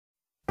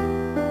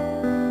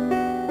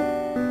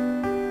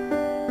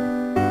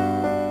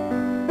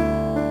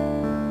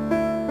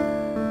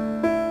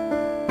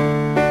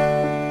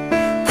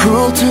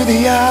cruel to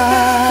the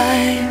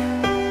eye.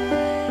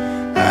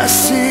 I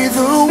see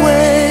the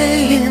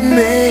way he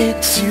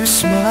makes you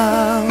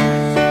smile.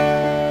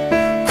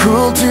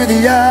 Cruel to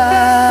the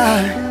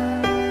eye,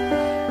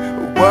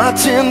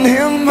 watching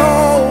him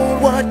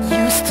hold what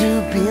used to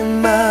be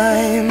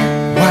mine.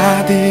 Why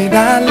did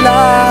I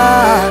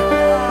lie?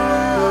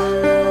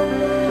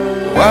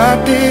 Why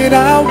did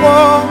I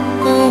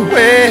walk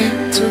away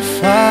to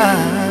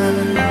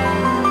find?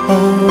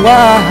 Oh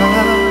why?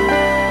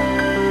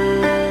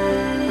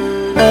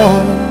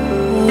 Oh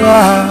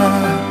why?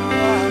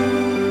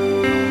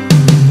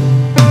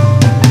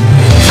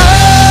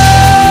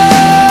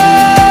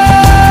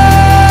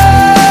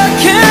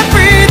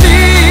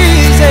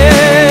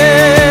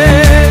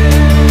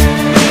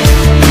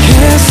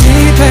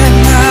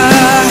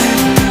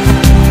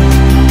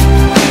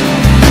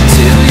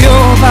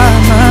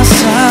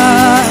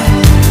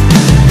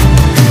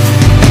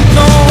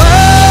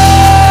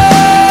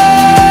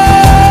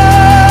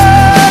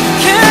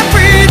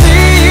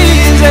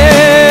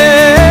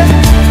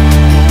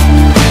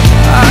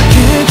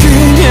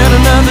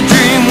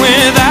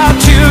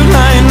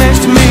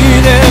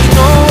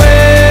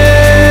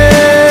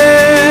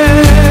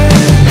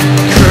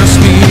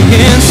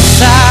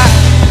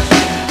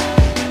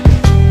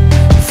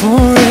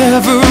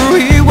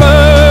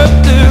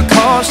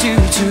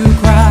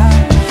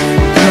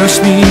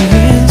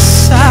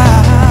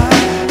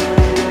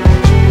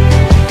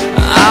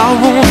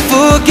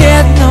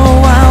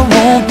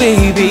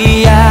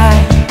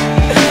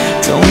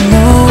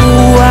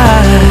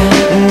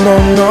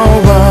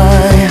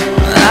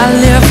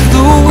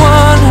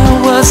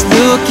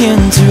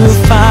 To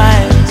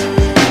find.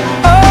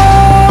 Oh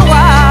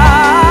why?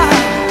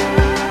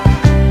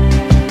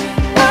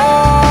 Oh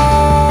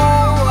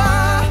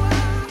why?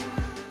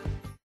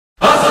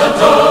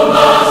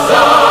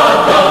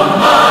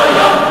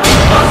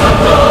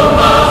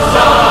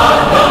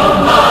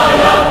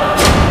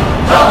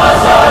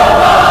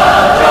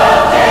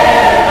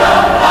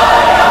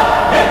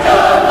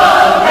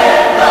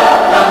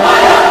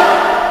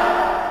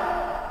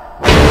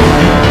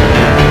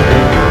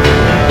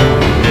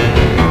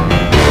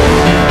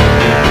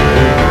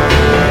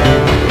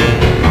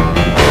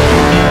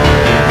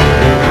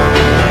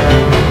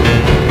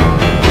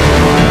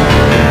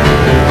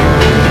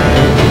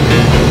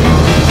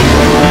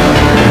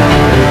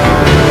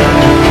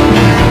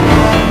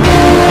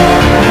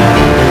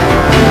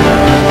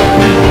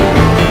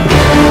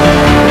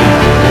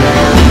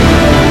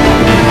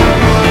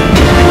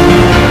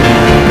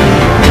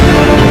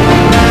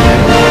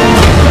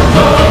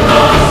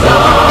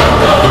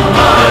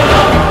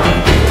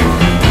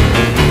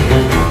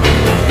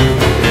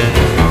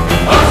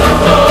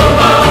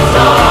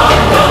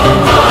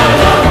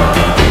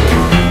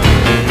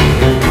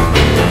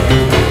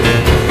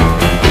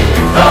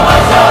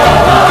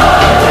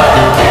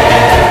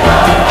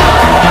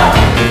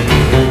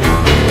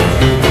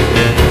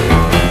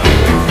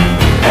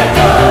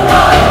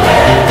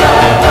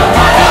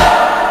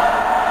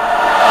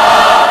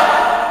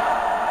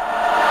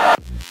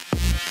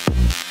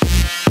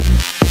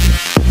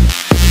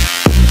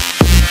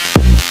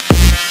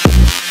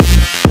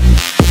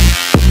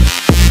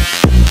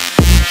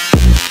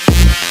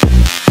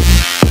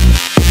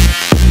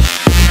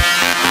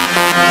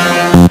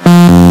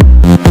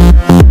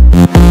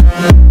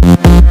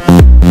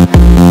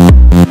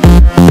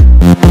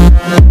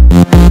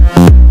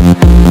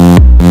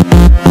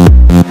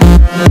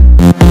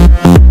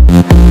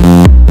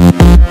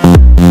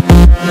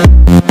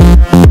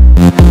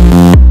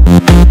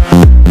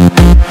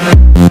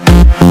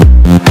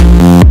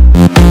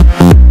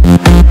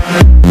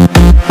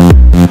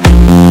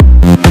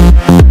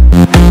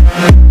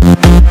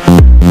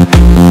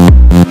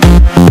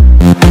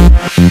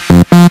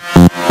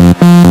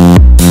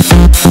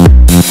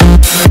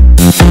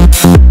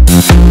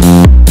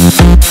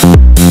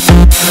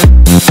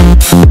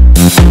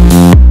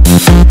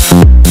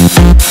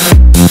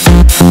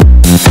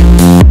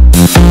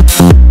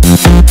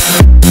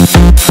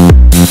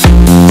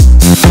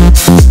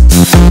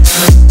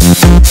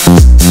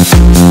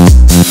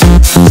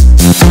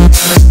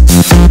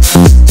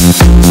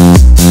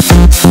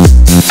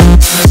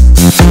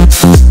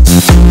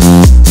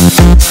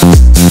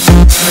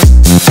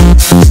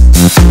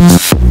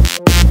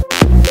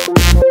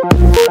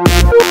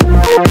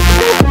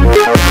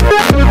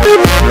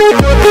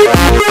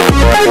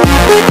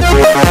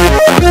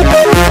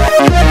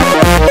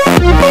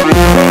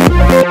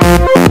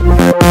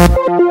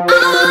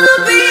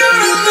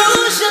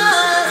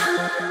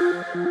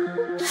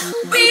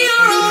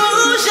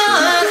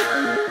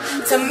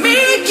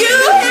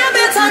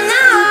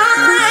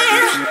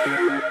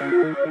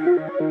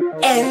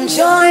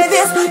 Enjoy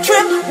this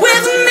trip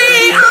with me.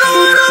 I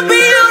wanna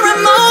be your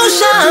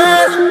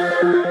emotion.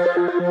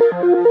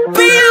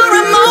 Be your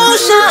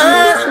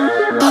emotion.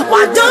 But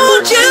why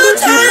don't you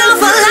turn off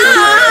the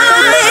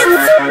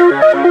lights?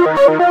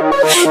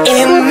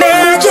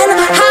 Imagine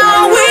how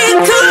we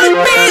could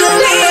be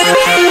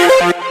living.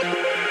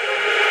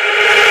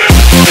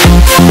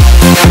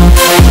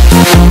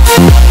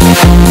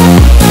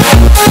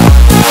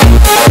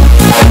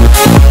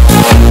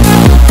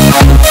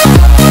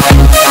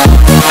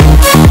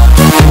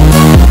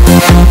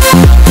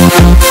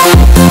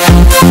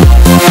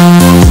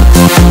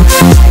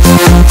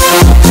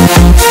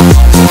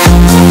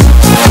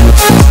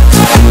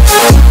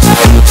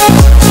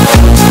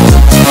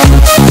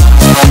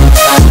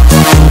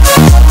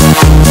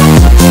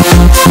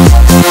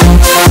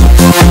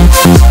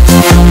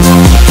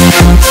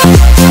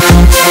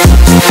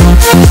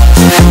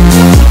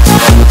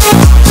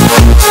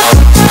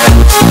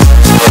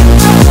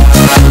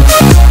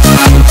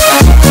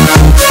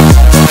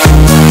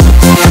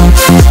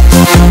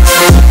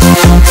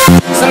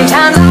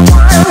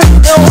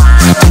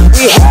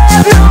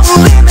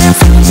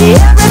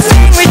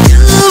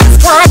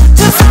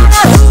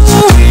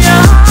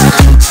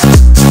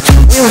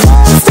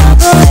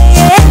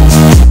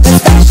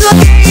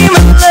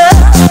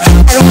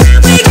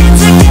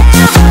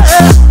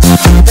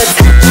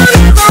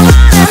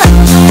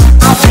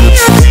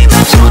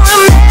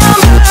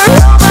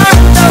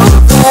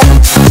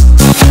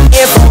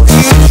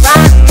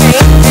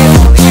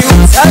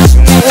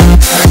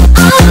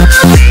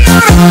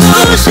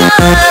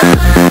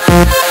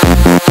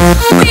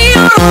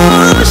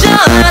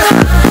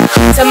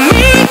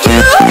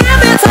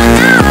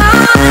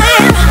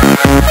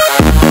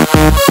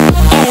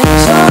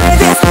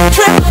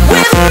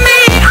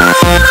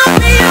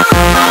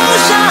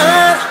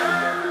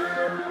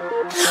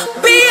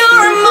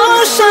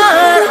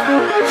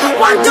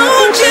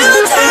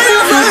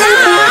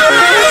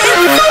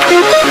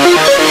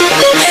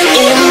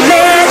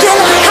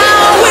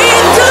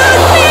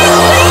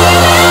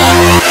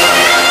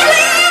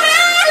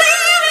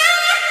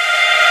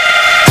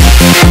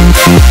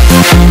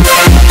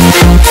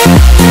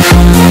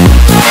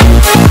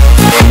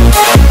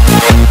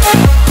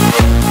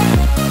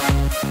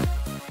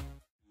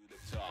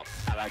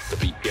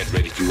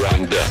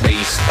 run the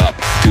bass up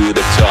to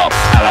the top.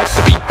 I like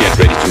the beat, get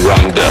ready to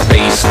run the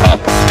bass up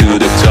to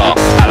the top.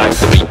 I like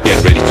the beat,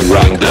 get ready to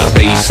run the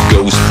bass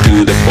goes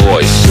to the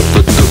boys.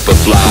 Super duper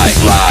fly,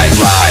 fly,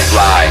 fly,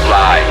 fly,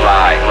 fly,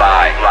 fly,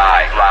 fly,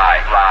 fly, fly,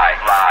 fly,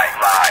 fly,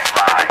 fly,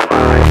 fly,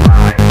 fly.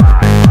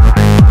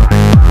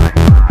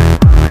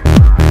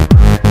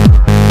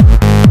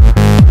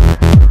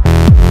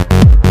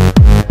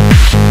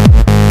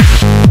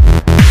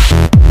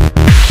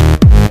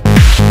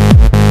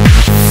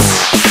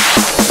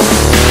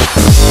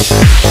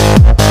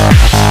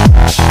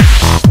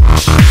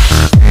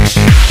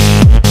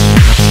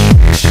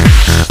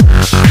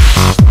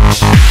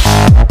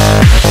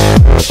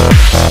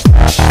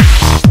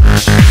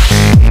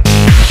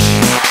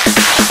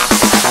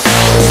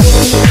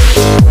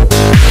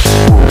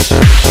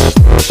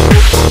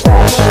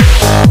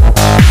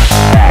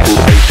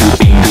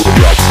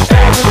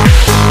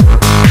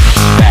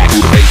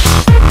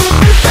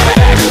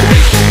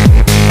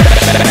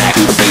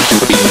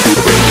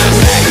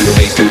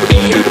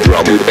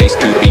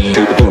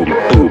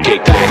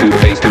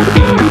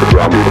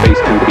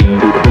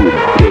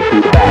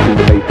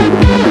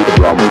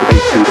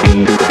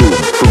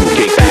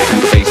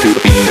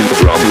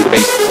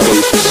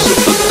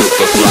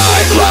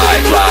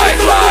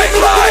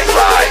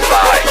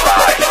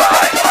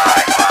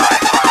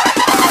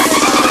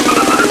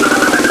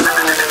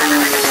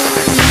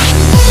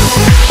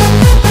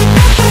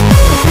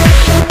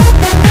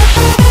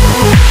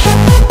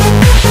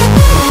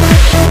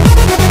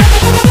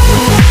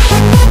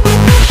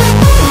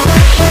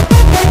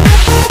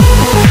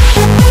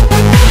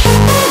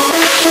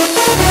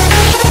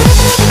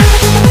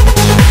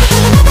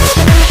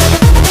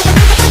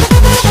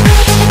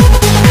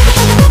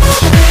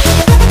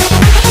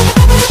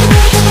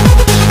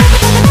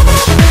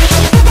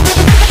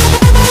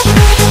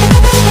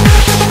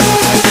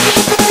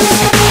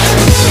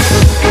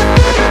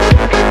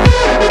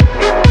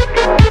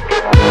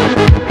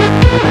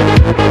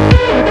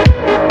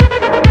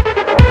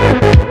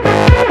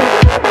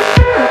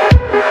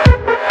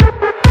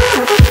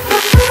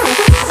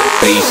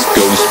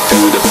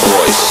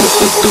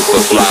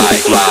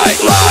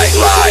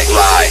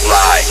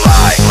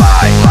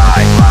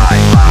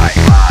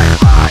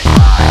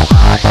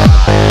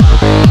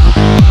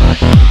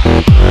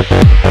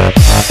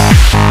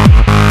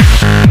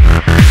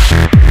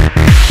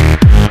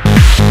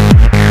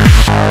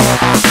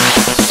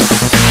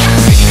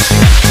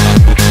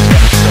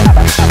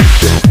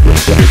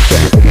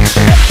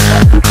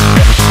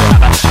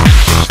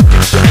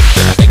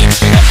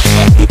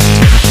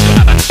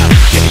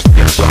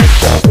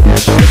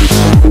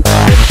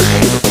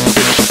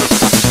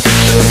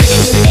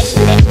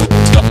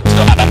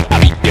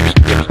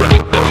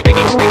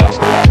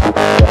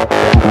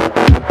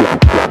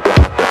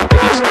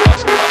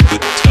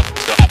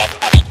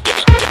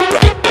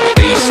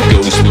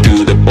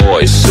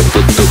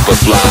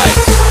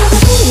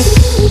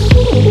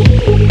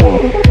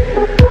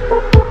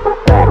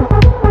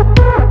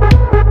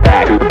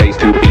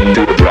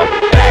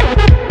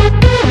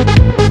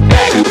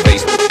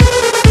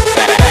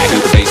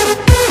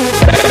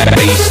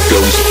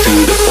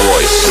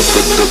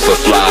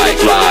 Fly,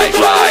 fly,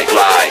 fly.